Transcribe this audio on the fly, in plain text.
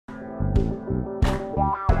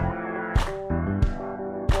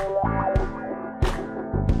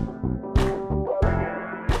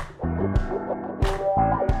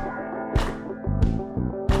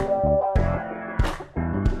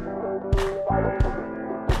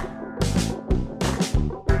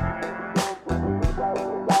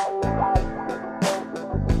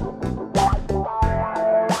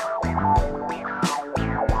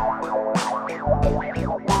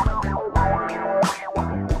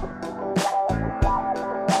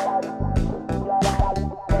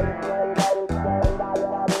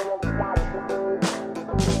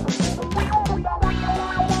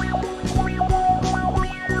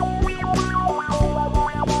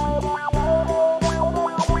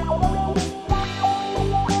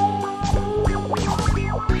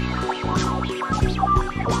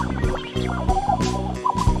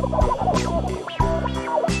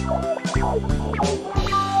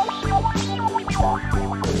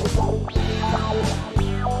We're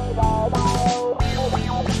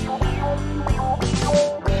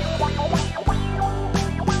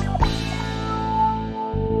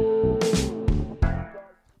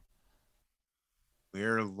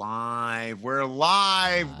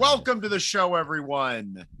live. Welcome to the show,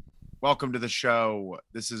 everyone. Welcome to the show.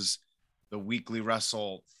 This is the Weekly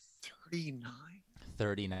Wrestle 39.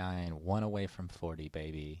 One away from 40,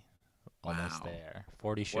 baby. Almost there.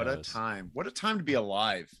 40 shows. What a time. What a time to be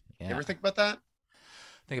alive. Yeah. You ever think about that?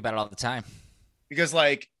 Think about it all the time. Because,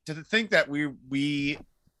 like, to think that we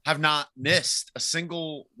have not missed a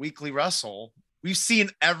single Weekly Wrestle. We've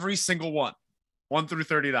seen every single one through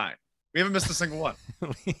 39. We haven't missed a single one.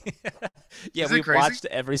 Yeah, we've watched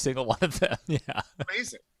every single one of them. Yeah.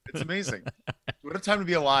 Amazing. It's amazing. What a time to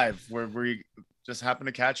be alive where we just happen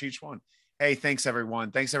to catch each one. Hey, thanks,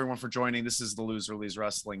 everyone. Thanks, everyone, for joining. This is the Loser Leaves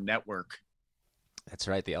Wrestling Network. That's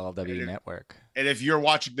right, the LLW Network. And if you're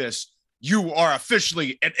watching this, you are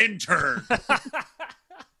officially an intern.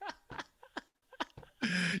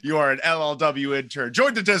 You are an LLW intern.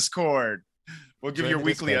 Join the Discord. We'll give you your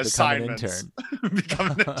weekly assignments.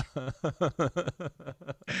 Become an intern.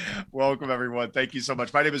 Welcome, everyone. Thank you so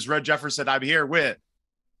much. My name is Red Jefferson. I'm here with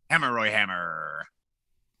Hammer Roy Hammer.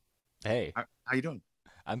 Hey. How you doing?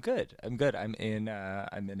 I'm good. I'm in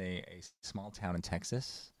a small town in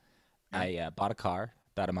Texas. I bought a car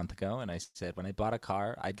about a month ago, and I said when I bought a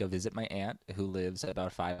car, I'd go visit my aunt who lives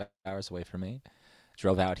about 5 hours away from me.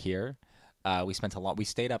 Drove out here. We spent a lot. We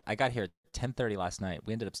stayed up. I got here at 10:30 last night.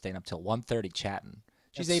 We ended up staying up till 1:30 chatting.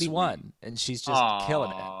 She's That's 81, sweet. And she's just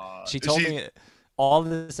killing it. She told me all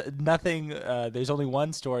this. Nothing. There's only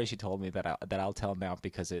one story she told me that I'll tell now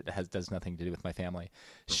because it does nothing to do with my family.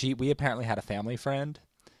 We apparently had a family friend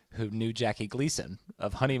who knew Jackie Gleason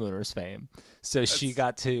of Honeymooners fame. So she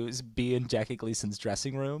got to be in Jackie Gleason's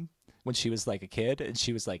dressing room when she was like a kid, and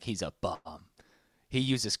she was like, "He's a bum. He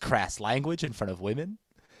uses crass language in front of women."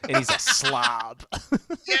 And he's a slob.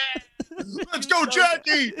 Yeah, let's go,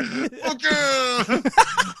 Jackie. Okay.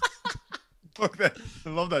 Look, that I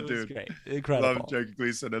love that dude. Great, incredible. Love Jackie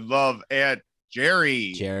Gleason and love Aunt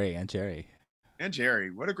Jerry. Aunt Jerry.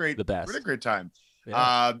 What a great, the best. What a great time.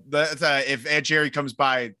 Yeah. If Aunt Jerry comes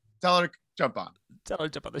by, tell her to jump on. Tell her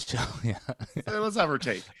to jump on the show. Yeah. Let's have her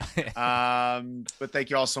take. But thank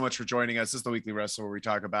you all so much for joining us. This is the Weekly Wrestle, where we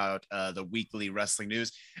talk about the weekly wrestling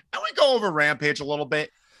news, and we go over Rampage a little bit.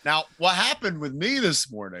 Now, what happened with me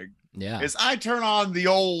this morning is I turn on the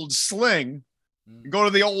old Sling, go to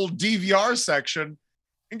the old DVR section,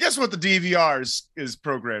 and guess what the DVR is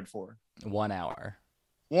programmed for? 1 hour.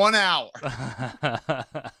 1 hour.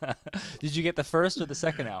 Did you get the first or the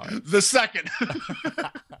second hour? The second.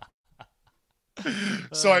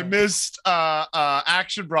 So I missed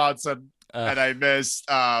Action Bronson, and I missed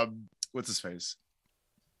what's his face?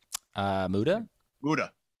 Muda.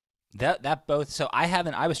 That both. So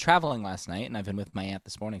I was traveling last night, and I've been with my aunt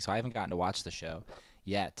this morning, so I haven't gotten to watch the show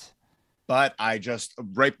yet. But I just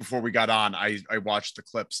right before we got on, I watched the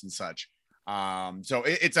clips and such. So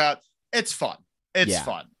it's fun. It's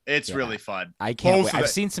fun. It's really fun. I can't wait. I've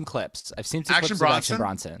seen some clips. I've seen some clips of Action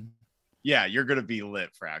Bronson. Yeah, you're gonna be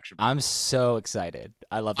lit for Action Bronson. I'm so excited.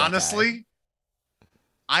 I love that honestly guy.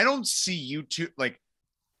 I don't see you two like.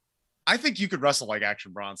 I think you could wrestle like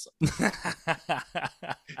Action Bronson.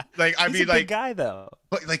 Like, I mean, a big guy though.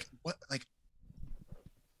 But like, what? Like,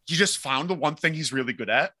 he just found the one thing he's really good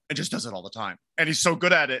at and just does it all the time. And he's so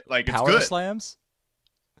good at it, like it's Power good. slams,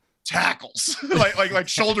 tackles, like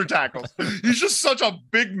shoulder tackles. He's just such a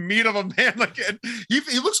big meat of a man. Like,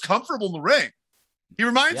 he looks comfortable in the ring. He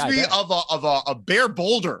reminds me of a Bear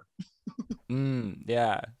Boulder.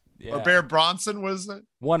 Yeah. Or Bear Bronson was it?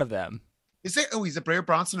 One of them. Is there? Oh, he's a Bear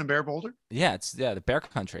Bronson and Bear Boulder. Yeah, it's the Bear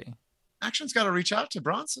Country. Action's got to reach out to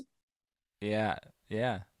Bronson. Yeah.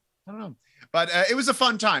 I don't know, but it was a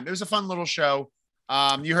fun time. It was a fun little show. You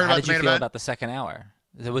heard How about did the main you feel event? about the second hour?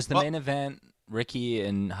 There was the main event, Ricky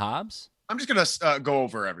and Hobbs. I'm just gonna go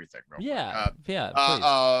over everything. Real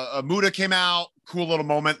quick. Muda came out. Cool little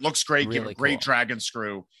moment. Looks great. Really Give a great dragon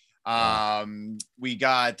screw. We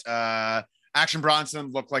got Action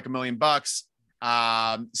Bronson. Looked like $1 million.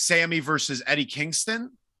 Sammy versus Eddie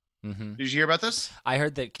Kingston. Mm-hmm. Did you hear about this? I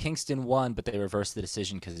heard that Kingston won, but they reversed the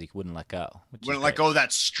decision because he wouldn't let go. Wouldn't let go of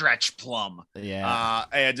that stretch plum. Yeah.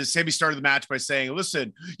 And just Sammy started the match by saying,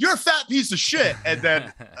 "Listen, you're a fat piece of shit," and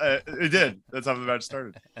then it did. That's how the match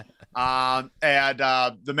started.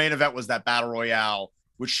 The main event was that battle royale,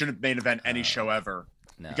 which shouldn't main event any show ever,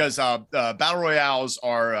 because battle royales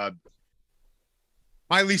are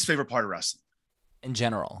my least favorite part of wrestling in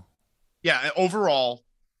general. Yeah, overall,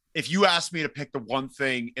 if you ask me to pick the one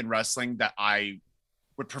thing in wrestling that I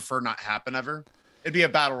would prefer not happen ever. It'd be a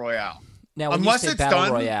battle royale. Now, unless it's battle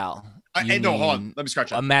done, royale, no, hold on. Let me scratch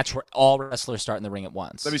that. A match where all wrestlers start in the ring at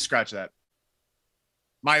once. Let me scratch that.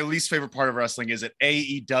 My least favorite part of wrestling is an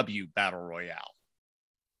AEW battle royale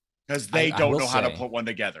because they don't know how to put one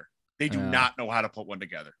together. They do not know how to put one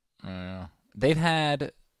together. They've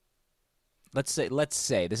had, let's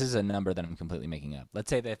say this is a number that I'm completely making up. Let's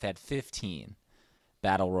say they've had 15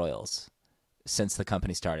 battle royals since the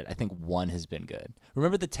company started. I think one has been good.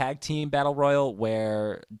 Remember the tag team battle royal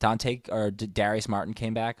where Dante or Darius Martin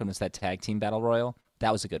came back and was that tag team battle royal?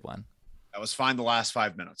 That was a good one. That was fine the last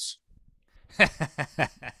 5 minutes.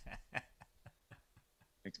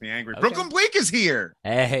 Makes me angry. Okay. Brooklyn Bleak is here.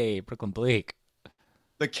 Hey, Brooklyn Bleak.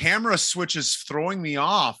 The camera switch is throwing me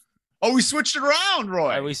off. Oh, we switched it around,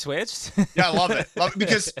 Roy. Are we switched? Yeah, I love it.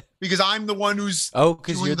 Because I'm the one who's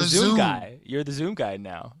because you're the Zoom guy. You're the Zoom guy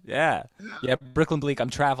now. Yeah. Brooklyn Bleak. I'm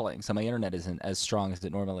traveling, so my internet isn't as strong as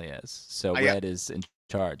it normally is. So Red is in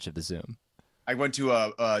charge of the Zoom. I went to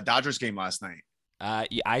a Dodgers game last night.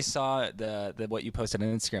 I saw the what you posted on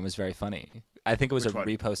Instagram was very funny. I think it was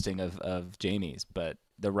reposting of Jamie's, but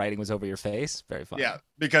the writing was over your face. Very funny. Yeah,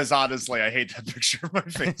 because honestly, I hate that picture of my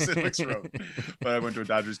face. It looks rough. But I went to a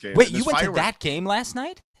Dodgers game. Wait, you went to that game last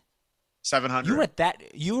night? 700. You were at that?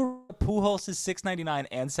 You were at Pujols' 699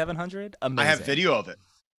 and 700? Amazing. I have video of it.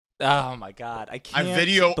 Oh my God, I can't. I have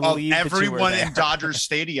video of everyone in Dodger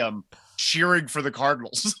Stadium cheering for the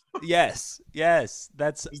Cardinals. Yes,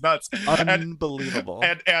 that's nuts, unbelievable.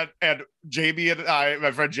 And Jamie and I,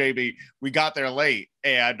 my friend Jamie, we got there late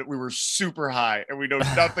and we were super high and we know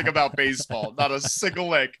nothing about baseball, not a single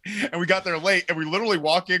lick. And we got there late and we literally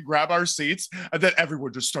walk in, grab our seats, and then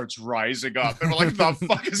everyone just starts rising up and we're like, "The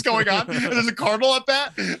fuck is going on?" And there's a Cardinal at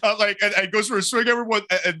bat, and goes for a swing, everyone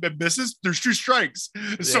and misses. There's 2 strikes,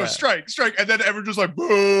 so strike, and then everyone just like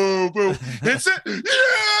boo, boo, hits it,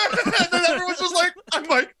 yeah, and then everyone's just like, I'm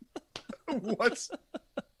like, what?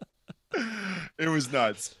 It was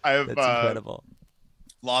nuts. That's incredible.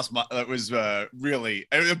 Lost my. It was really.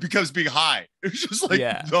 It becomes being high. It was just like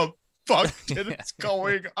the fuck is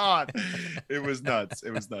going on? It was nuts.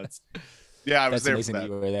 Yeah, I was there. That's amazing that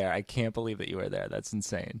you were there. I can't believe that you were there. That's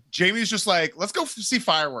insane. Jamie's just like, let's go see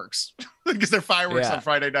fireworks because they're fireworks on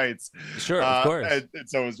Friday nights. Sure, of course. And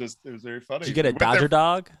so it was very funny. Did you get a Dodger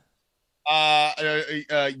dog?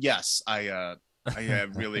 Yes, I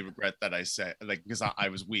really regret that I said because I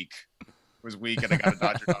was weak. I was weak and I got a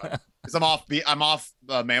Dodger dog because I'm off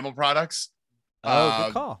mammal products.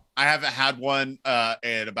 Good call. I haven't had one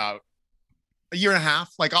in about a year and a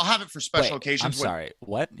half. Like I'll have it for special occasions. I'm sorry.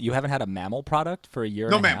 What? You haven't had a mammal product for a year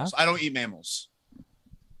and a half? No mammals. I don't eat mammals.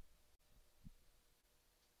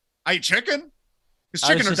 I eat chicken. Because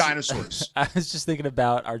chicken are dinosaurs. I was just thinking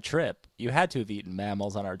about our trip. You had to have eaten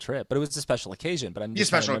mammals on our trip, but it was a special occasion. But I'm just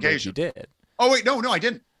special occasion. You did. Oh wait, no, I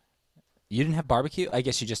didn't. You didn't have barbecue? I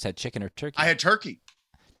guess you just had chicken or turkey. I had turkey.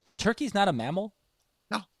 Turkey's not a mammal.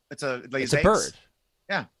 No, it's a bird.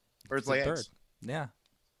 Yeah, birds lay eggs. Yeah.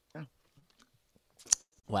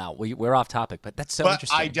 Wow, we're off topic, but that's so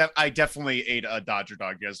interesting. I definitely ate a Dodger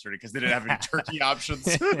dog yesterday because they didn't have any turkey options.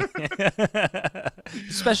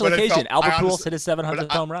 Special occasion. Albert Pujols hit his 700th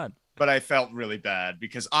home run. But I felt really bad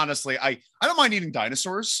because honestly, I don't mind eating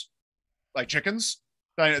dinosaurs, like chickens.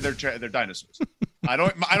 They're dinosaurs. I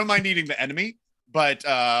don't mind eating the enemy, but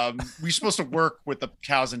we're supposed to work with the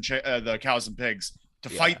cows and pigs to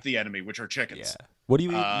fight the enemy, which are chickens. Yeah. What do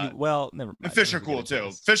you eat? Well, never mind. And fish are cool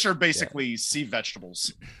too. Fish are basically sea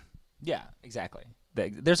vegetables. Yeah, exactly.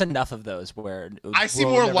 There's enough of those where I see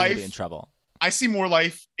more life in trouble. I see more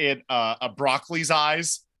life in a broccoli's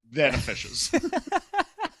eyes than a fish's.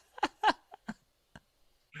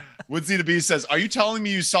 Woodsy the Beast says, "Are you telling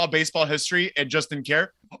me you saw baseball history and just didn't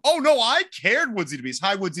care?" Oh no, I cared. Woodsy the Beast.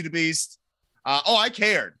 Hi, Woodsy the Beast. I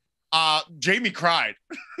cared. Jamie cried.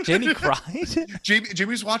 Jamie cried. Jamie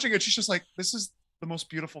was watching it. She's just like, "This is the most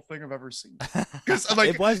beautiful thing I've ever seen." Because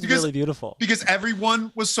it was really beautiful. Because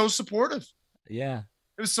everyone was so supportive. Yeah.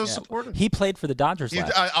 It was so supportive. He played for the Dodgers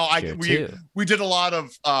last year too. We did a lot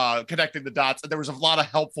of connecting the dots, and there was a lot of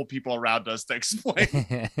helpful people around us to explain.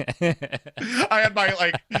 I had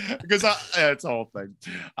my because it's a whole thing.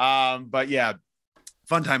 But yeah,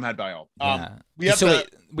 fun time had by all. We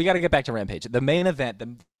got to get back to Rampage. The main event,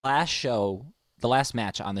 the last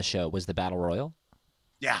match on the show was the Battle Royal.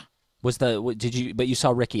 Yeah. But you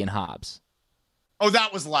saw Ricky and Hobbs. Oh,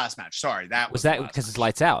 that was the last match. Sorry, was that because it's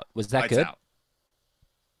lights out. Was that good? Out.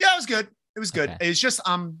 Yeah, it was good. It was good. Okay. It's just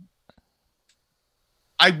I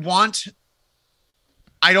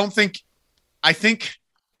think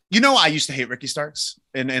I used to hate Ricky Starks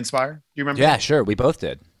in Inspire. Do you remember? Yeah, sure. We both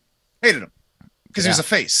did. Hated him. because he was a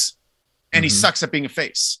face, and he sucks at being a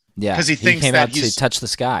face. Yeah, because he thinks came that out to touch the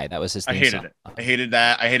sky. That was his thing. I hated it. I hated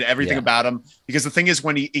that. I hated everything about him, because the thing is,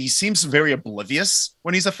 when he seems very oblivious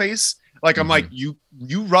when he's a face. Like, I'm like, you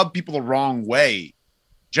rub people the wrong way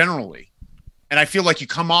generally, and I feel like you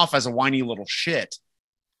come off as a whiny little shit.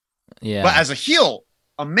 Yeah, but as a heel,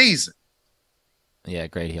 amazing. Yeah,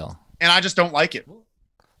 great heel. And I just don't like it.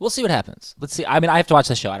 We'll see what happens. Let's see. I mean, I have to watch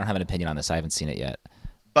the show. I don't have an opinion on this. I haven't seen it yet.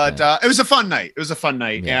 But it was a fun night. It was a fun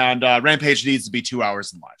night. Yeah. And Rampage needs to be 2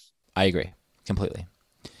 hours in live. I agree completely.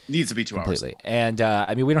 Needs to be 2 hours. Completely. And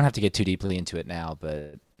I mean, we don't have to get too deeply into it now,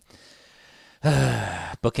 but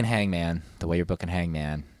booking Hangman, the way you're booking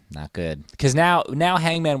Hangman, not good. Because now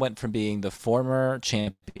Hangman went from being the former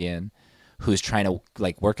champion who's trying to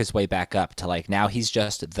like work his way back up to like now he's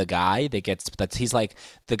just the guy he's like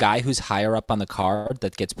the guy who's higher up on the card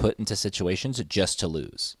that gets put into situations just to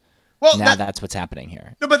lose. Well, that's what's happening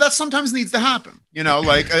here. No, but that sometimes needs to happen. You know,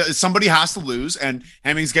 like somebody has to lose, and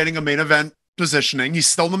Hemming's getting a main event positioning. He's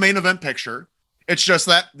still in the main event picture. It's just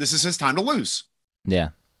that this is his time to lose. Yeah.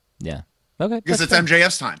 Okay. Because it's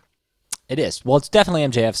MJF's time. It is. Well, it's definitely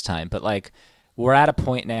MJF's time, but like we're at a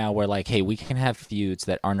point now where like, hey, we can have feuds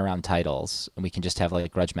that aren't around titles, and we can just have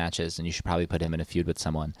like grudge matches, and you should probably put him in a feud with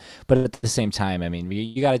someone. But at the same time, I mean,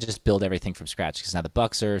 you got to just build everything from scratch, because now the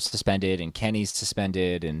Bucks are suspended and Kenny's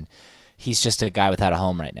suspended, and he's just a guy without a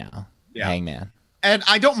home right now. Yeah. Hangman. And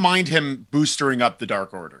I don't mind him boostering up the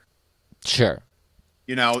Dark Order. Sure.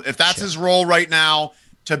 You know, if that's his role right now,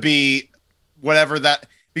 to be whatever that,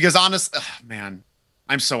 because man,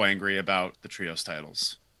 I'm so angry about the trios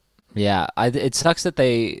titles. Yeah, it sucks that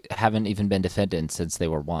they haven't even been defended since they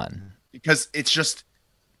were won. Because it's just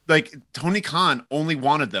like Tony Khan only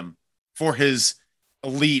wanted them for his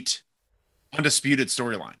elite, undisputed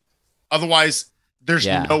storyline. Otherwise, there's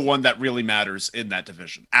no one that really matters in that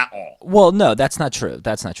division at all. Well, no, that's not true.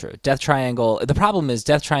 That's not true. Death Triangle, the problem is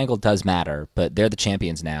Death Triangle does matter, but they're the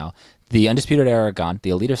champions now. The Undisputed Era are gone.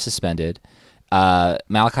 The Elite are suspended.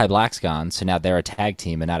 Malachi Black's gone, so now they're a tag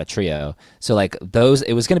team and not a trio. So like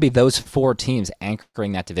it was going to be those 4 teams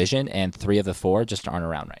anchoring that division, and 3 of the 4 just aren't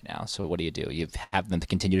around right now. So what do? You have them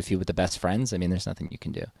continue to feud with the best friends? I mean, there's nothing you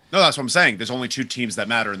can do. No, that's what I'm saying. There's only 2 teams that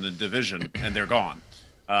matter in the division, and they're gone.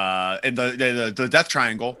 And the Death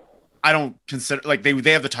Triangle, I don't consider, like,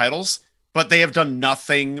 they have the titles, but they have done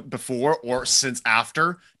nothing before or since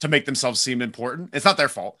after to make themselves seem important. It's not their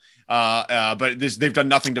fault. But they've done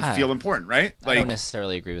nothing to feel important, right? Like, I don't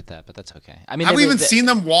necessarily agree with that, but that's okay. I mean, have we even seen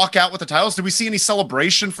them walk out with the titles? Did we see any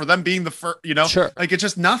celebration for them being the first? You know, like, it's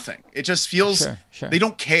just nothing. It just feels they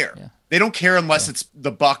don't care. Yeah. They don't care unless it's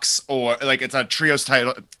the Bucks or like it's a trios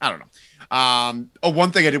title. I don't know.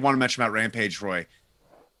 One thing I did want to mention about Rampage, Roy,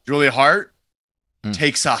 Julia Hart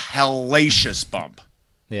takes a hellacious bump.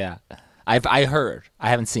 Yeah, I heard. I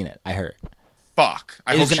haven't seen it. I heard. Fuck.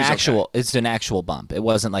 It's an actual bump. It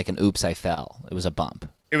wasn't like an oops, I fell. It was a bump.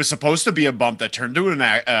 It was supposed to be a bump that turned to an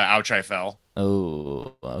ouch, I fell.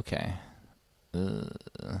 Oh, okay.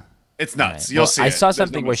 It's nuts. Right. You'll see. I saw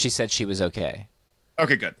something where she said she was okay.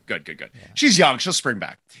 Okay, good. Yeah. She's young. She'll spring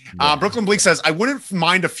back. Yeah. Brooklyn Bleak says, I wouldn't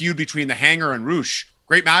mind a feud between the Hanger and Roosh.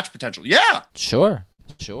 Great match potential. Yeah. Sure.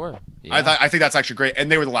 Yeah. I think that's actually great. And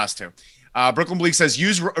they were the last 2. Brooklyn Bleak says,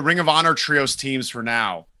 use Ring of Honor trios teams for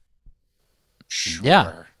now. Sure.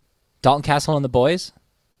 Yeah. Dalton Castle and the boys.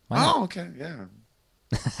 Wow. Oh, okay. Yeah.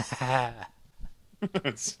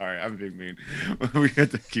 Sorry, I'm being mean. We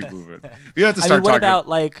have to keep moving. We have to start what talking. About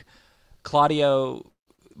like Claudio,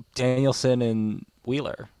 Danielson, and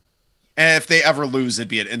Wheeler? And if they ever lose, it'd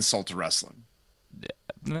be an insult to wrestling.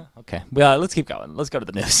 Yeah. Okay. Well, let's keep going. Let's go to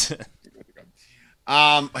the news.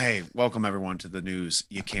 Hey, welcome everyone to the news.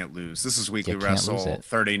 You can't lose. This is Weekly Wrestle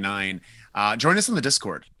 39. Join us in the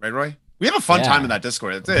Discord, right, Roy? We have a fun time in that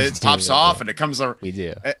Discord. It pops off and it comes. We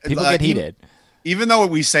do. People get heated. Even though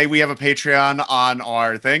we say we have a Patreon on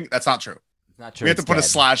our thing, that's not true. It's not true. We have to put a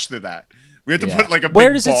slash through that. We have to put like a.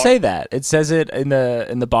 Where does it say that? It says it in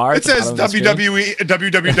the bar. It says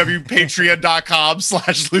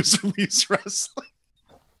www.patreon.com/loser wrestling.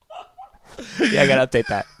 Yeah, I gotta update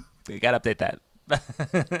that. You gotta update that.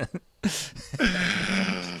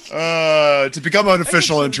 To become an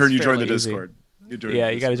official intern, you join the Discord. You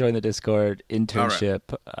got to join the Discord internship.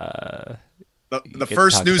 Right. The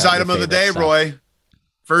first news item of the day, stuff. Roy.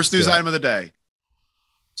 First news item of the day.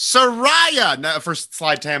 Saraya. No, first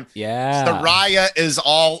slide, Tam. Yeah. Saraya is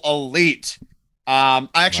all elite. I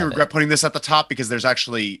actually regret putting this at the top because there's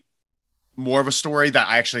actually more of a story that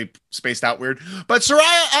I actually spaced out weird. But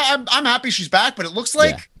Saraya, I'm happy she's back, but it looks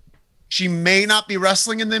like she may not be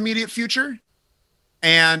wrestling in the immediate future.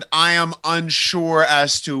 And I am unsure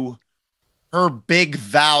as to her big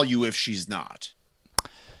value if she's not.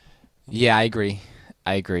 Yeah, I agree.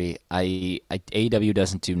 AEW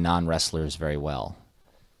doesn't do non-wrestlers very well.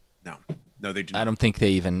 No, they do not. I don't think they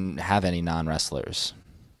even have any non-wrestlers,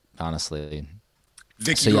 honestly.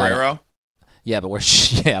 Vicky Guerrero. Yeah, but where's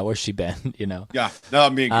she been? You know. Yeah, no,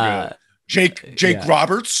 I'm being good. Jake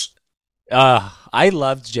Roberts. I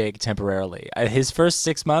loved Jake temporarily. His first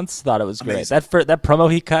 6 months, thought it was great. That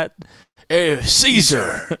promo he cut, hey,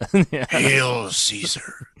 Caesar, Hail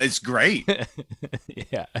Caesar. It's great.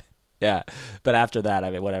 Yeah. But after that, I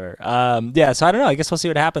mean, whatever. So I don't know. I guess we'll see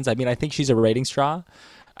what happens. I mean, I think she's a ratings draw.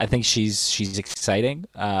 I think she's exciting,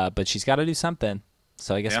 but she's got to do something.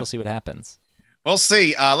 So I guess we'll see what happens. We'll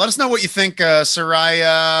see. Let us know what you think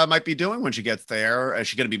Saraya might be doing when she gets there. Is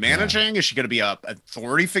she going to be managing? Is she going to be a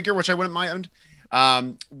authority figure, which I wouldn't mind?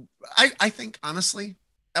 I think, honestly,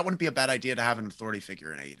 that wouldn't be a bad idea to have an authority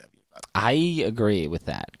figure in AEW. I agree with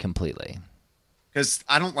that completely. Because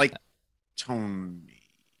I don't like Tony.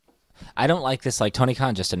 I don't like this. Like Tony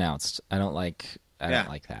Khan just announced. I don't like that.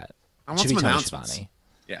 I want some announcements.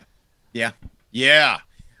 Yeah.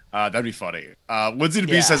 That'd be funny. Woodsy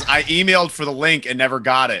DeBeast says, I emailed for the link and never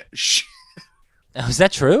got it. Is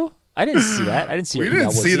that true? I didn't see that. I didn't see. We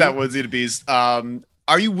didn't see that, Woodsy DeBeast.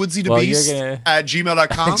 Are you Woodsy DeBeast at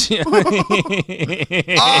gmail.com?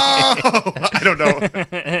 I don't know.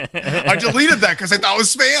 I deleted that because I thought it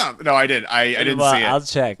was spam. No, I didn't. I didn't see it. I'll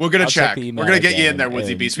check. We're gonna check. We're gonna get you in there,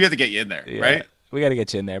 Woodsy Beast. We have to get you in there, right? We got to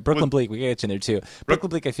get you in there. Brooklyn Bleak, we got to get you in there too. Brooklyn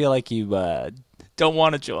Bleak, I feel like you don't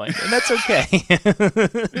want to join, and that's okay.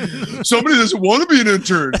 Somebody doesn't want to be an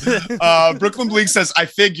intern. Brooklyn Bleak says, I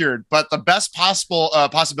figured, but the best possible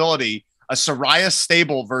possibility, a Saraya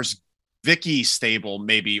stable versus Vicky stable,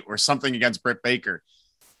 maybe, or something against Britt Baker.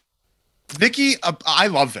 Vicky, I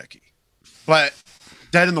love Vicky, but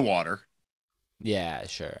dead in the water. Yeah,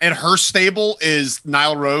 sure. And her stable is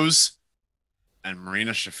Nyla Rose and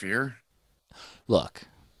Marina Shafir. Look,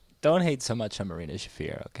 don't hate so much on Marina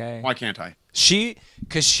Shafir, okay? Why can't I?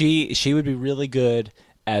 Because she would be really good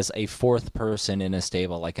as a fourth person in a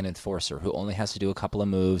stable, like an enforcer who only has to do a couple of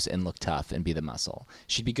moves and look tough and be the muscle.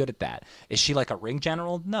 She'd be good at that. Is she like a ring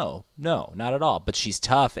general? No, not at all. But she's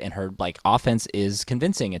tough, and her like offense is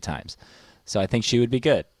convincing at times. So I think she would be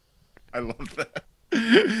good. I love that.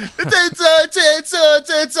 It's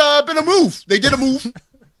been a move. They did a move.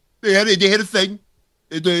 They had a thing.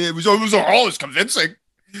 It was convincing.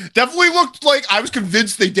 Definitely looked like I was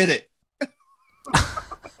convinced they did it.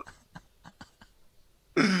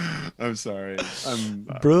 I'm sorry. I'm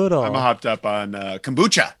brutal. I'm hopped up on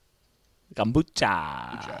kombucha.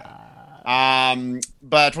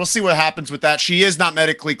 But we'll see what happens with that. She is not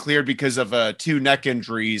medically cleared because of 2 neck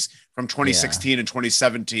injuries from 2016 and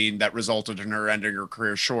 2017 that resulted in her ending her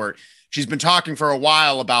career short. She's been talking for a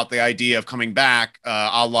while about the idea of coming back,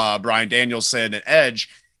 a la Bryan Danielson and Edge,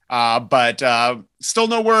 but still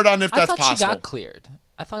no word on if that's possible. I thought she got cleared.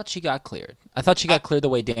 I thought she got cleared the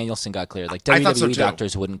way Danielson got cleared. Like WWE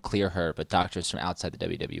doctors wouldn't clear her, but doctors from outside the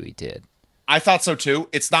WWE did. I thought so too.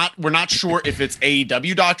 We're not sure if it's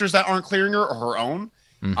AEW doctors that aren't clearing her or her own.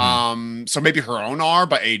 Mm-hmm. So maybe her own are,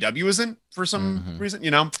 but AEW isn't for some reason.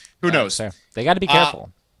 You know, who knows? Fair. They got to be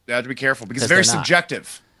careful. They have to be careful because it's very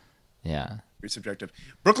subjective. Yeah, very subjective.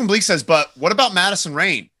 Brooklyn Bleak says, but what about Madison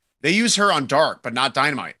Rayne? They use her on Dark, but not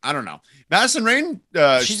Dynamite. I don't know. Madison Rayne,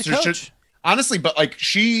 she's a coach. Honestly, but like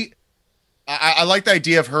I like the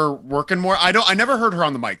idea of her working more. I never heard her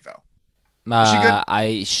on the mic though.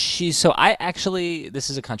 Is she good? I actually, this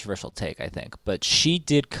is a controversial take, I think, but she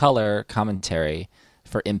did color commentary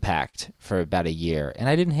for Impact for about a year, and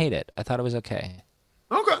I didn't hate it. I thought it was okay.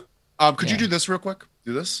 Okay. Could you do this real quick?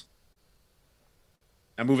 Do this.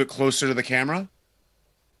 And move it closer to the camera.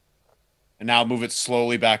 And now move it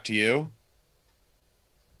slowly back to you.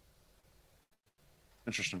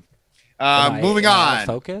 Interesting. Moving on.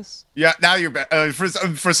 Focus? Yeah, now you're back.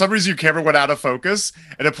 For some reason, your camera went out of focus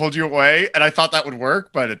and it pulled you away. And I thought that would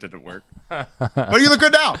work, but it didn't work. But you look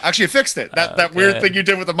good now. Actually, it fixed it. That weird thing you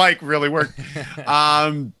did with the mic really worked.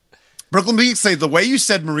 Brooklyn Beats say the way you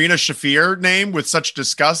said Marina Shafir name with such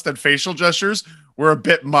disgust and facial gestures were a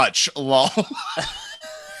bit much. Lol.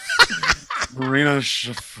 Marina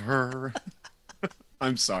Shafir.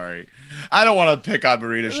 I'm sorry. I don't want to pick on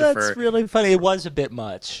Marina Shafir. That's really funny. It was a bit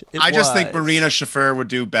much. I just think Marina Shafir would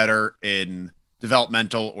do better in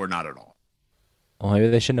developmental or not at all. Well, maybe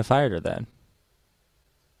they shouldn't have fired her then.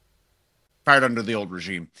 Fired under the old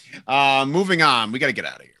regime. Moving on. We got to get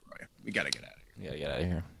out of here, Roy. We got to get out of here. Yeah, get out of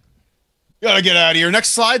here. Gotta get out of here. Next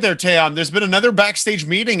slide there, Taeyeon. There's been another backstage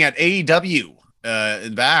meeting at AEW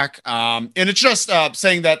in back. And it's just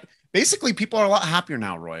saying that basically people are a lot happier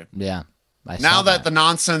now, Roy. Yeah. Now that the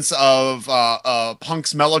nonsense of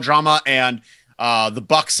Punk's melodrama and the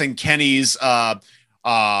Bucks and Kenny's thumb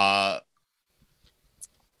on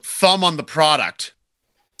the product,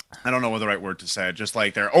 I don't know what the right word to say, just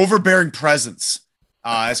like their overbearing presence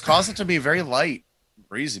has caused it to be very light,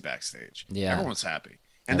 breezy backstage. Yeah, everyone's happy,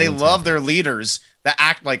 and they love their leaders that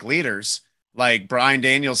act like leaders, like Bryan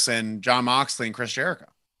Danielson, Jon Moxley, and Chris Jericho.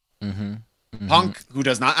 Punk, who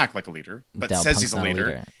does not act like a leader, but says Punk's he's a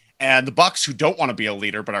leader. And the Bucks, who don't want to be a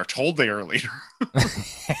leader, but are told they are a leader.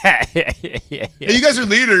 Yeah. Hey, you guys are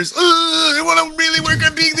leaders. I want to really work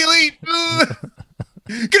on being the elite.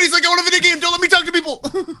 Kenny's like, I want a video game. Don't let me talk to people.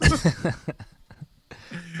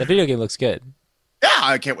 The video game looks good. Yeah,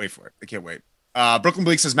 I can't wait for it. I can't wait. Brooklyn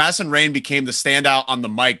Bleak says, Madison Rayne became the standout on the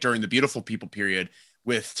mic during the Beautiful People period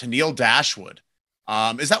with Tennille Dashwood.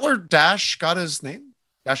 Is that where Dash got his name?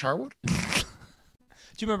 Dash Harwood? Do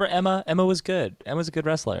you remember Emma? Emma was good. Emma's a good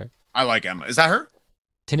wrestler. I like Emma. Is that her?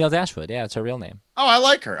 Tennille Dashwood. Yeah, it's her real name. Oh, I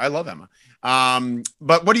like her. I love Emma.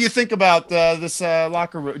 But what do you think about this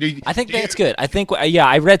locker room? I think that's good. I think,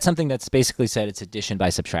 I read something that's basically said it's addition by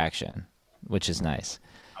subtraction, which is nice.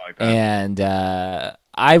 I like that. And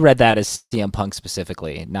I read that as CM Punk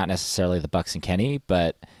specifically, not necessarily the Bucks and Kenny,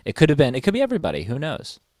 but it could be everybody. Who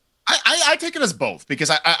knows? I take it as both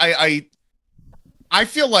because I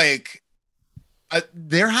feel like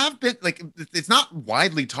there have been, like, it's not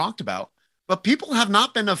widely talked about, but people have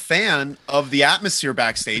not been a fan of the atmosphere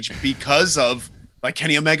backstage because of like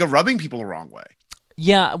Kenny Omega rubbing people the wrong way.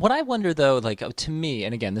 Yeah, what I wonder though, like to me,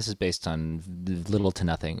 and again, this is based on little to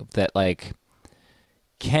nothing, that like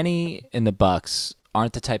Kenny and the Bucks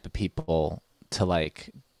aren't the type of people to like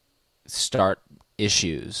start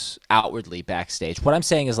issues outwardly backstage. What I'm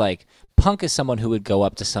saying is like Punk is someone who would go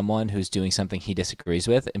up to someone who's doing something he disagrees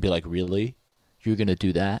with and be like, really? You're going to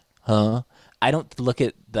do that? Huh? I don't look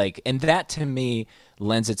at like, and that to me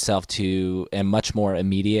lends itself to a much more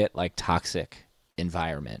immediate, like toxic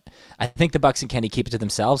environment. I think the Bucks and Kenny keep it to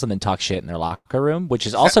themselves and then talk shit in their locker room, which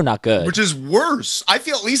is also not good. Which is worse. I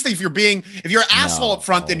feel at least if you're an asshole up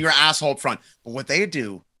front, then you're an asshole up front. But what they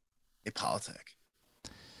do, they politic.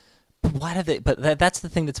 Why do they? But that's the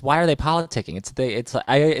thing. Why are they politicking?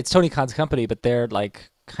 It's Tony Khan's company, but they're like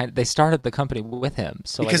they started the company with him.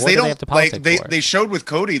 So because like, they don't do they have to politic like for? They showed with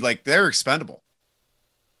Cody like they're expendable.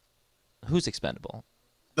 Who's expendable?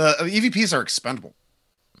 The EVPs are expendable.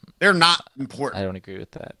 They're not important. I don't agree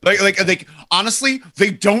with that. Like honestly,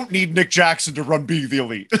 they don't need Nick Jackson to run Be the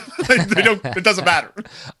Elite. They don't. It doesn't matter.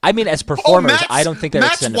 I mean, as performers, I don't think they're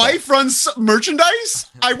Matt's expendable. wife runs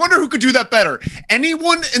merchandise. I wonder who could do that better.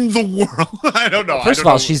 Anyone in the world? I don't know. First of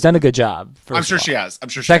all, she's done a good job. I'm sure she has.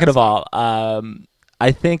 Second of all,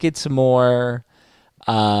 I think it's more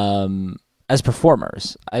as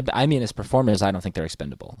performers. I mean, as performers, I don't think they're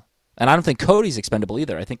expendable. And I don't think Cody's expendable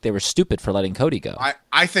either. I think they were stupid for letting Cody go.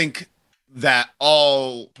 I think that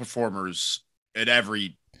all performers at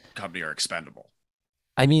every company are expendable.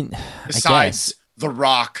 I mean, besides The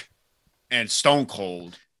Rock and Stone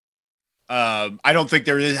Cold, I don't think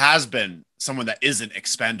there has been someone that isn't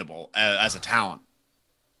expendable as a talent.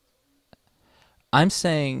 I'm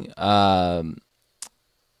saying, what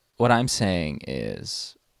I'm saying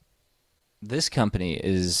is, this company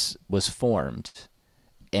was formed.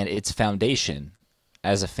 And its foundation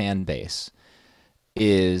as a fan base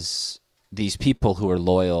is these people who are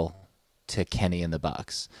loyal to Kenny and the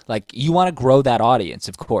Bucks. Like, you want to grow that audience,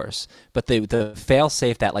 of course, but the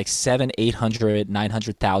fail-safe, that like 800,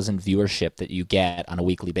 900,000 viewership that you get on a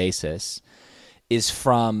weekly basis is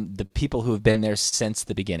from the people who have been there since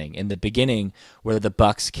the beginning. In the beginning were the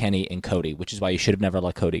Bucks, Kenny, and Cody, which is why you should have never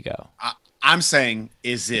let Cody go. I'm saying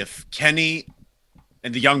is if Kenny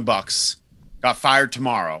and the Young Bucks got fired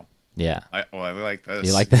tomorrow. Yeah. I like this.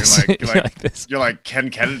 You like this? You're like this? You're like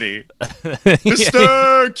Ken Kennedy.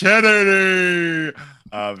 Mr. Kennedy.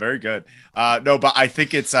 Very good. No, but I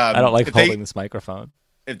think it's... I don't like holding this microphone.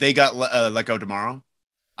 If they got let go tomorrow,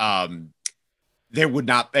 there would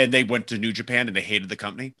not... And they went to New Japan and they hated the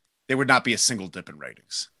company. There would not be a single dip in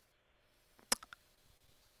ratings.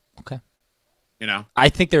 Okay. You know? I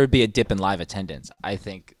think there would be a dip in live attendance. I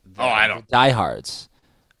think I don't. The diehards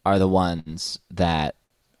are the ones that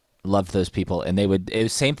loved those people, and it was the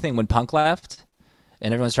same thing when Punk left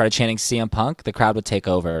and everyone started chanting CM Punk. The crowd would take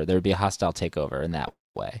over. There would be a hostile takeover in that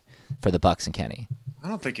way for the Bucks and Kenny. I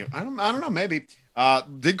don't know. Maybe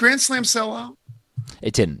did Grand Slam sell out?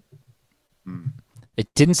 It didn't.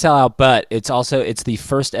 It didn't sell out, but it's the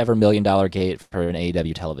first ever $1 million gate for an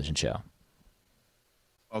AEW television show.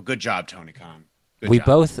 Oh, good job, Tony Khan. We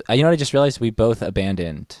both, you know what I just realized? We both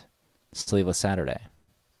abandoned Sleeveless Saturday.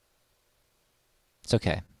 It's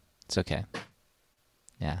okay. It's okay.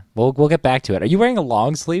 Yeah, we'll get back to it. Are you wearing a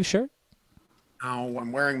long sleeve shirt? Oh,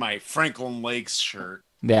 I'm wearing my Franklin Lakes shirt.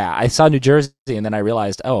 Yeah, I saw New Jersey, and then I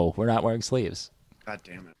realized, oh, we're not wearing sleeves. God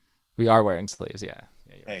damn it. We are wearing sleeves, yeah.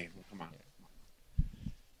 Hey, come on.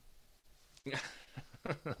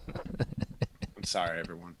 I'm sorry,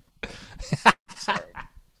 everyone. Sorry.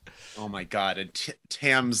 Oh my God! And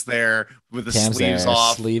Tam's there with the sleeves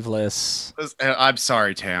off, sleeveless. I'm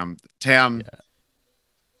sorry, Tam. Tam.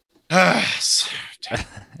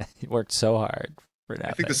 You worked so hard for that.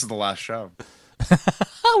 I think this is the last show.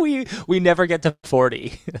 we never get to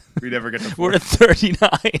 40. We never get to 40. We're at 39.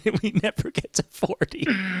 We never get to 40.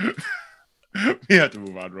 We have to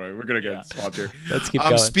move on, Roy. We're gonna get swamped here. Let's keep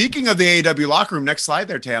going. Speaking of the AEW locker room, next slide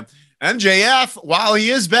there, Tam. MJF, while he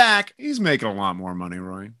is back, he's making a lot more money,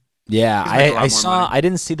 Roy. Yeah, I saw. Money. I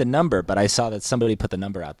didn't see the number, but I saw that somebody put the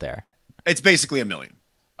number out there. It's basically $1 million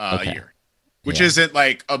a year, which isn't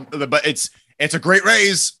like, but it's a great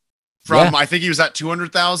raise from. I think he was at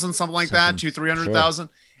 200,000, something like that, 300,000,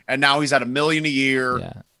 and now he's at $1 million a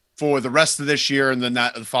year for the rest of this year, and then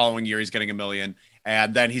the following year he's getting $1 million,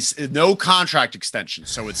 and then he's no contract extension,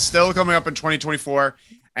 so it's still coming up in 2024.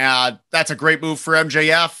 That's a great move for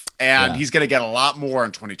MJF, and he's going to get a lot more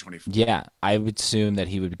in 2024. Yeah, I would assume that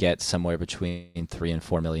he would get somewhere between $3 and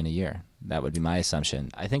 $4 million a year. That would be my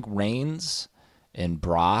assumption. I think Reigns and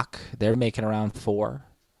Brock, they're making around $4.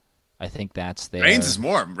 I think that's their. Reigns is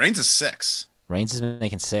more. Reigns is $6. Reigns is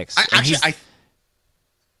making $6.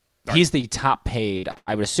 He's the top paid.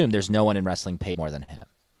 I would assume there's no one in wrestling paid more than him.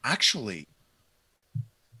 Actually,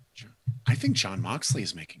 I think Jon Moxley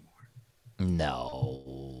is making more. No.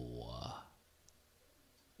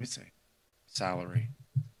 Let me see. Salary.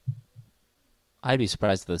 I'd be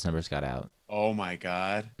surprised if those numbers got out. Oh my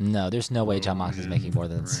God. No, there's no way Jon Moxley is making more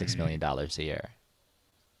than $6 million a year.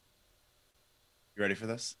 You ready for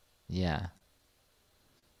this? Yeah.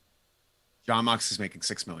 Jon Moxley is making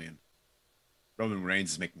 $6 million. Roman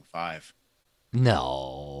Reigns is making $5 million.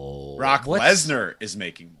 No. Brock Lesnar is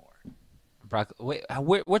making more. Brock, wait,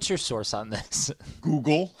 what's your source on this?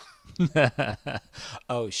 Google.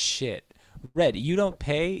 Oh shit, Red, you don't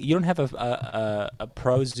have a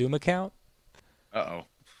pro Zoom account? Uh-oh.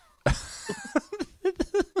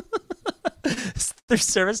 Through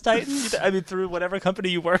Service Titan? I mean, through whatever company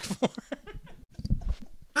you work for.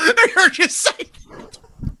 I heard you say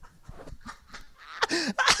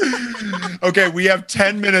Okay, we have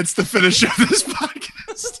 10 minutes to finish up this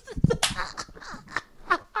podcast.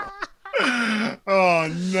 Oh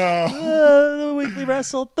no. The Weekly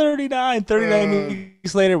Wrestle 39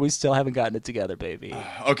 weeks later, we still haven't gotten it together, baby.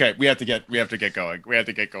 Okay, we have to get going.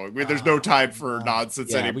 There's no time for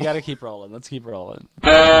nonsense anymore. We got to keep rolling. Let's keep rolling.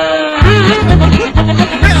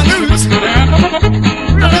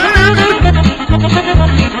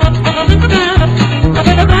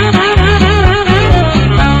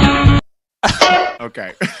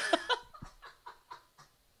 Okay.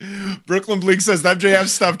 Brooklyn Bleak says MJF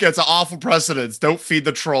stuff gets awful precedence. Don't feed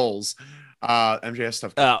the trolls. MJF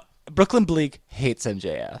stuff. Brooklyn Bleak hates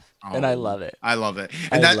MJF, and I love it. I love it.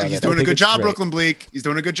 And he's doing a good job, great. Brooklyn Bleak. He's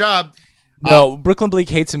doing a good job. No, Brooklyn Bleak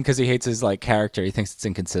hates him because he hates his character. He thinks it's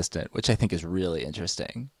inconsistent, which I think is really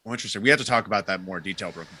interesting. Well, interesting. We have to talk about that in more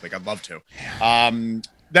detail, Brooklyn Bleak. I'd love to.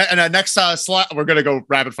 Next slide, we're going to go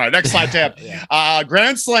rapid fire. Next slide, tab.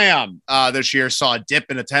 Grand Slam this year saw a dip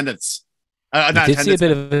in attendance. See a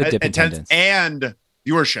bit of a dip in attendance and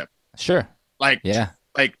viewership. Sure.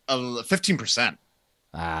 15%.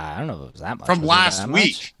 I don't know if it was that much. From last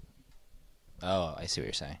week. Oh, I see what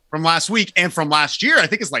you're saying. From last week and from last year, I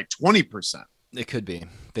think it's 20%. It could be.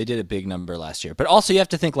 They did a big number last year. But also you have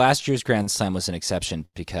to think last year's Grand Slam was an exception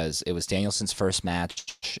because it was Danielson's first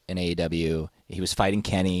match in AEW. He was fighting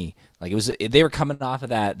Kenny. They were coming off of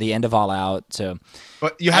the end of All Out. So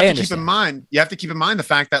But you have to keep in mind the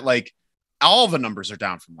fact that all the numbers are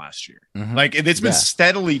down from last year. Mm-hmm. It's been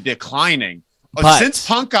steadily declining since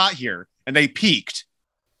Punk got here and they peaked.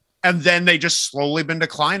 And then they just slowly been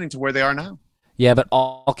declining to where they are now. Yeah, but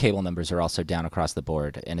all cable numbers are also down across the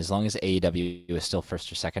board. And as long as AEW is still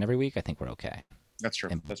first or second every week, I think we're okay. That's true.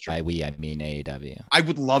 And by we, I mean AEW. I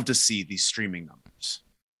would love to see these streaming numbers.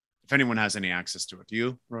 If anyone has any access to it. Do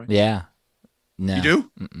you, Roy? Yeah. No. You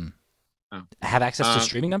do? Mm-mm. Oh. Have access to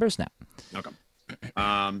streaming numbers? No. Okay.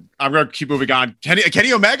 I'm going to keep moving on.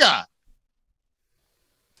 Kenny Omega.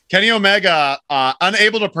 Kenny Omega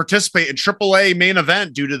unable to participate in AAA main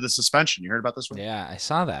event due to the suspension. You heard about this one? Yeah, I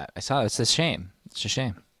saw that. It's a shame. It's a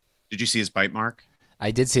shame. Did you see his bite mark?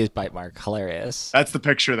 I did see his bite mark. Hilarious. That's the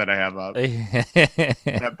picture that I have up.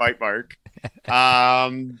 That bite mark.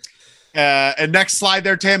 And next slide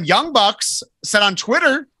there, Tam. Young Bucks said on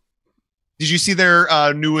Twitter Did you see their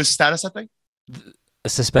newest status update?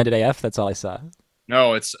 Suspended AF. That's all I saw.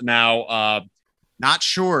 No, it's now not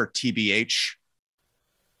sure. TBH.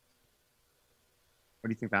 What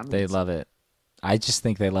do you think that means? They love it. I just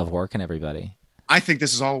think they love working everybody. I think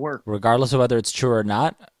this is all work. Regardless of whether it's true or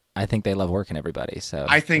not, I think they love working everybody. So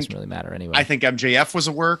I think it doesn't really matter anyway. I think MJF was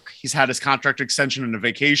a work. He's had his contract extension and a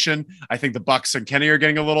vacation. I think the Bucks and Kenny are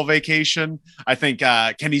getting a little vacation. I think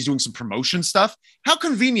Kenny's doing some promotion stuff. How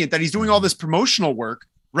convenient that he's doing all this promotional work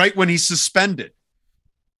right when he's suspended.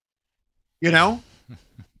 You know,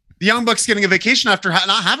 the Young Bucks getting a vacation after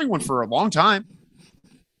not having one for a long time.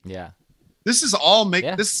 Yeah, this is all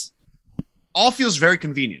this all feels very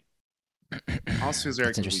convenient. All feels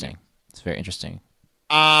very interesting. It's very interesting.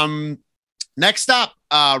 Next up,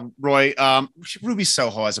 Roy, Ruby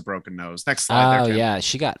Soho has a broken nose. Next slide. Oh yeah,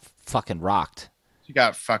 she got fucking rocked. She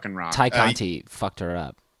got fucking rocked. Ty Conti fucked her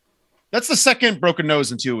up. That's the second broken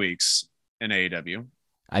nose in 2 weeks in AEW.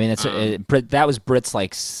 I mean, that was Britt's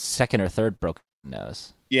like second or third broken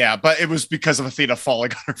nose. Yeah, but it was because of Athena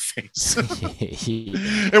falling on her face.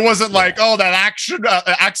 It wasn't like, oh, that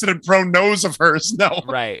accident-prone nose of hers. No.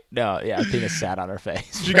 Right. No. Yeah. Athena sat on her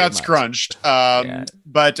face. She got scrunched.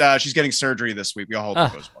 But she's getting surgery this week. We all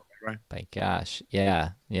hope it goes well, right? My gosh.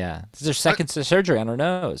 Yeah. Yeah. This is her second surgery on her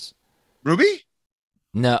nose. Ruby?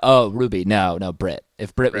 No. Oh, Ruby. No. Britt.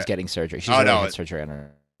 If Britt was getting surgery, she's already had surgery on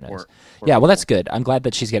her nose. Yeah. Well, that's good. I'm glad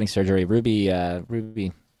that she's getting surgery. Ruby's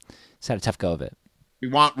had a tough go of it. We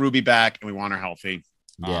want Ruby back and we want her healthy.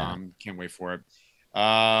 Yeah. Can't wait for it.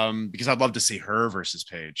 Because I'd love to see her versus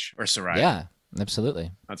Paige or Saraya. Yeah, absolutely.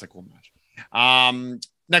 That's a cool match.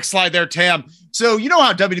 Next slide there, Tam. So you know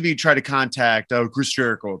how WWE tried to contact Chris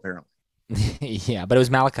Jericho, apparently. Yeah, but it was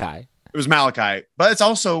Malachi. It was Malachi, but it's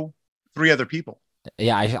also 3 other people.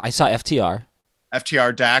 Yeah, I saw FTR.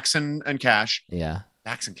 FTR, Dax and Cash. Yeah.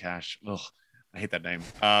 Dax and Cash. Ugh, I hate that name.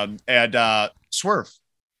 And Swerve.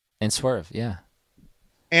 And Swerve, yeah.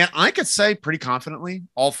 And I could say pretty confidently,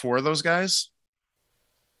 all 4 of those guys,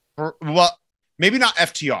 well, maybe not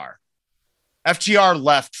FTR. FTR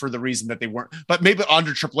left for the reason that they weren't, but maybe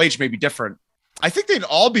under Triple H may be different. I think they'd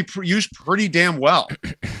all be used pretty damn well.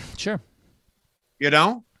 Sure. You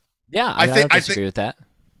know? Yeah, I don't disagree with that.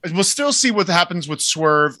 We'll still see what happens with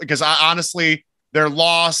Swerve, because honestly, their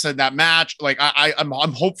loss and that match, like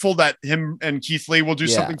I'm hopeful that him and Keith Lee will do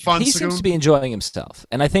something fun. He seems to be enjoying himself,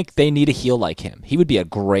 and I think they need a heel like him. He would be a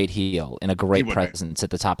great heel and a great presence at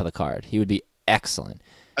the top of the card. He would be excellent,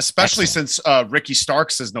 especially since Ricky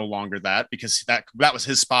Starks is no longer that, because that was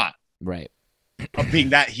his spot, right? Of being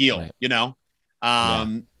that heel, right. You know.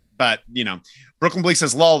 But you know, Brooklyn Bleak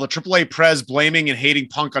says, "Lol, the AAA Prez blaming and hating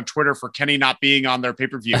Punk on Twitter for Kenny not being on their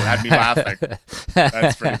pay-per-view had me laughing."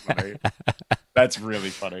 That's pretty funny. That's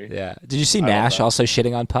really funny. Yeah. Did you see Nash also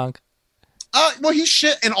shitting on Punk? Well, he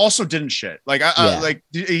shit and also didn't shit. Like, like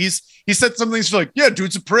he said some things like, "Yeah,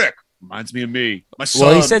 dude's a prick." Reminds me of me. My son.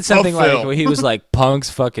 Well, he said something like, he was like,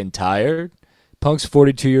 "Punk's fucking tired. Punk's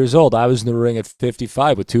 42 years old. I was in the ring at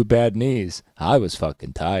 55 with 2 bad knees. I was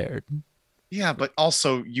fucking tired." Yeah, but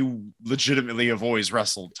also you legitimately have always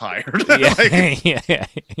wrestled tired. Yeah. Like, you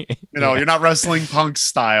know, you're not wrestling Punk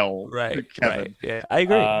style, right? Kevin. Right. Yeah, I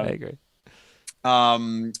agree.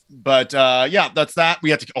 But yeah, that's that. We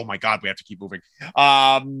have to. Oh my God, we have to keep moving.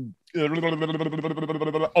 Oh,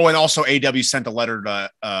 and also AW sent a letter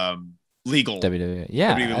to legal. WWE.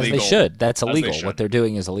 Yeah, WWE as legal. They should. That's illegal. What they're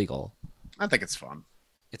doing is illegal. I think it's fun.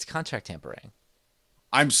 It's contract tampering.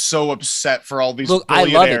 I'm so upset for all these. Look, I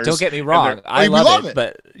love it. Don't get me wrong. I love it.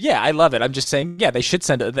 But yeah, I love it. I'm just saying, yeah, they should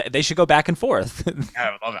they should go back and forth.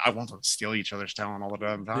 Yeah, I love it. I want them to steal each other's talent all the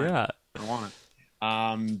damn time. Yeah, I want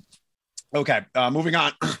it. Okay, moving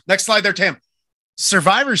on. Next slide there, Tam.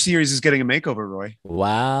 Survivor Series is getting a makeover, Roy.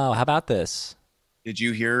 Wow, how about this? Did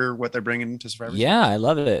you hear what they're bringing to Survivor Series? Yeah, I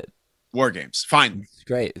love it. War Games. Fine. It's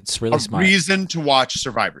great. It's really smart. Reason to watch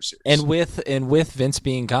Survivor Series. And with Vince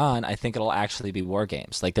being gone, I think it'll actually be War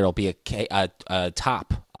Games. Like there'll be a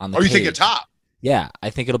top on the cage. You think a top? Yeah, I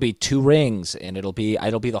think it'll be 2 rings and it'll be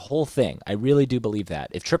the whole thing. I really do believe that.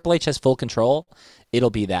 If Triple H has full control, it'll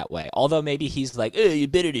be that way. Although maybe he's like, "Oh, you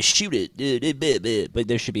better to shoot it." But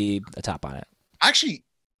there should be a top on it. Actually,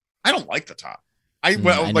 I don't like the top. I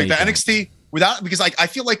like the NXT without, because I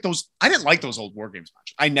feel like those, I didn't like those old War Games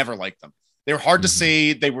matches. I never liked them. They were hard to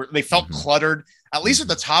see. They felt cluttered. At least with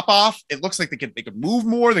the top off, it looks like they could move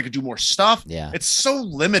more. They could do more stuff. Yeah. It's so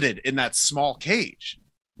limited in that small cage.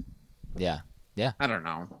 Yeah. Yeah. I don't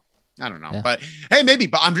know. Yeah. But hey, maybe.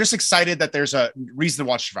 But I'm just excited that there's a reason to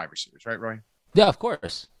watch Survivor Series, right, Roy? Yeah, of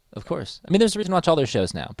course. I mean, there's a reason to watch all their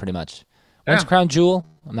shows now, pretty much. When's Crown Jewel?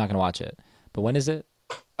 I'm not going to watch it. But when is it?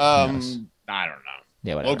 I don't know.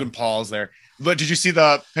 Yeah, whatever. Logan Paul's there. But did you see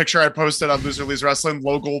the picture I posted on Loser Leaves Wrestling?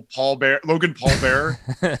 Logan Paul Bear. Someone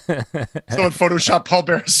photoshopped Paul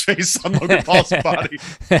Bear's face on Logan Paul's body.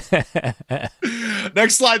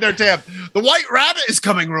 Next slide there, Tam. The White Rabbit is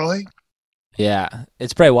coming, Roy. Yeah,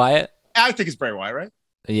 it's Bray Wyatt. I think it's Bray Wyatt, right?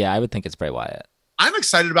 Yeah, I would think it's Bray Wyatt. I'm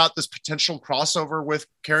excited about this potential crossover with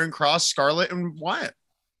Karrion Kross, Scarlett, and Wyatt.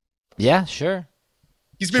 Yeah, sure.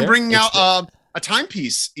 He's been bringing out a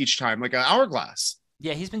timepiece each time, like an hourglass.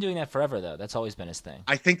 Yeah, he's been doing that forever, though. That's always been his thing.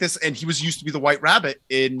 I think this, and he was used to be the White Rabbit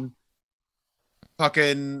in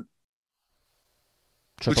fucking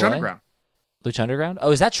Lucha Underground. Lucha Underground?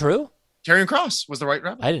 Oh, is that true? Karrion Kross was the White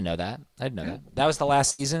Rabbit. I didn't know that. That was the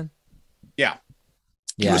last season? Yeah.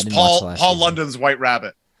 Yeah, he was Paul London's White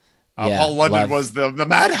Rabbit. Paul London was the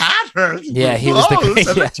Mad Hatter. Yeah, he was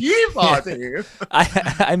the tea party.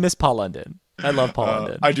 I miss Paul London. I love Paul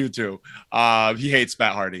London. I do too. He hates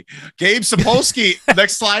Matt Hardy. Gabe Sapolsky,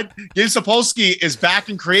 next slide. Gabe Sapolsky is back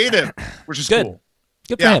in creative, which is cool.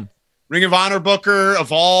 Good for him. Ring of Honor booker,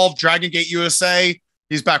 Evolve, Dragon Gate USA.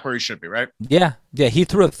 He's back where he should be, right? Yeah. He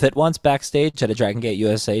threw a fit once backstage at a Dragon Gate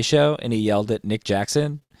USA show, and he yelled at Nick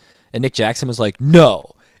Jackson. And Nick Jackson was like,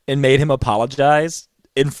 no, and made him apologize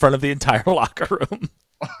in front of the entire locker room.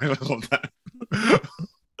 I love that.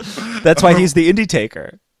 That's why he's the Indie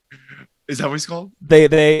Taker. Is that what he's called? They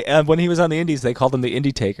when he was on the Indies, they called him the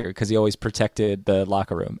Indie Taker because he always protected the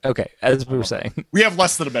locker room. Okay, as we were saying. We have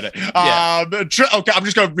less than a minute. Yeah. Okay, I'm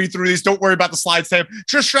just going to read through these. Don't worry about the slides, Sam.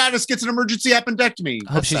 Trish Stratus gets an emergency appendectomy.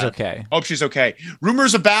 Hope she's okay. Hope she's okay.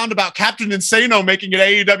 Rumors abound about Captain Insano making an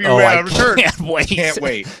AEW return. Can't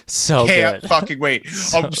wait. Can't fucking wait.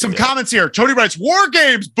 Some comments here. Tony writes, War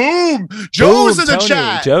Games, boom. Joe's in the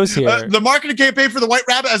chat. Joe's here. The marketing campaign for the White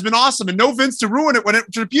Rabbit has been awesome, and no Vince to ruin it when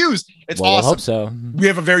it's abused. It's awesome. I hope so. We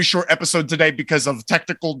have a very short episode today because of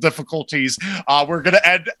technical difficulties. We're going to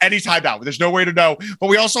end anytime now. There's no way to know. But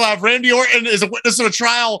we also have Randy Orton is a witness in a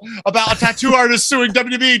trial about a tattoo artist suing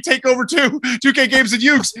WWE TakeOver 2, 2K Games and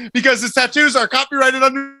Ukes because his tattoos are copyrighted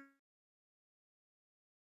under.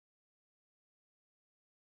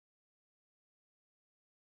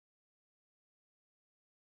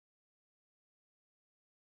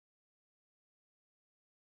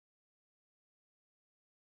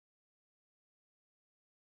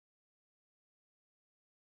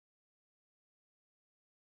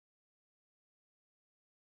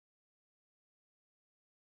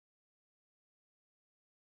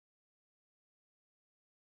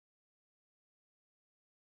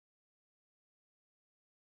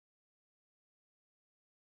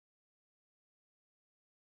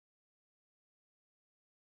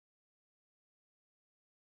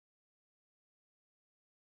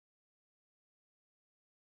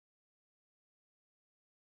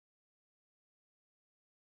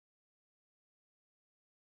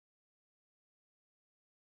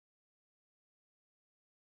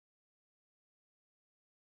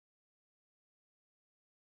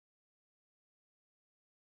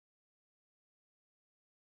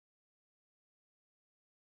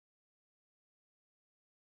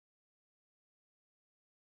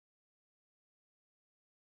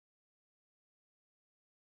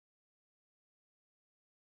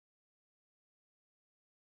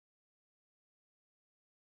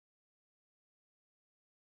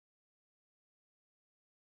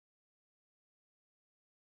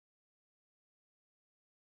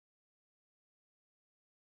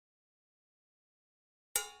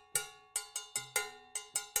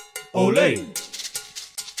 Olay.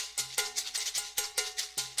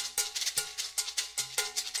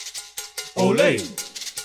 Olay.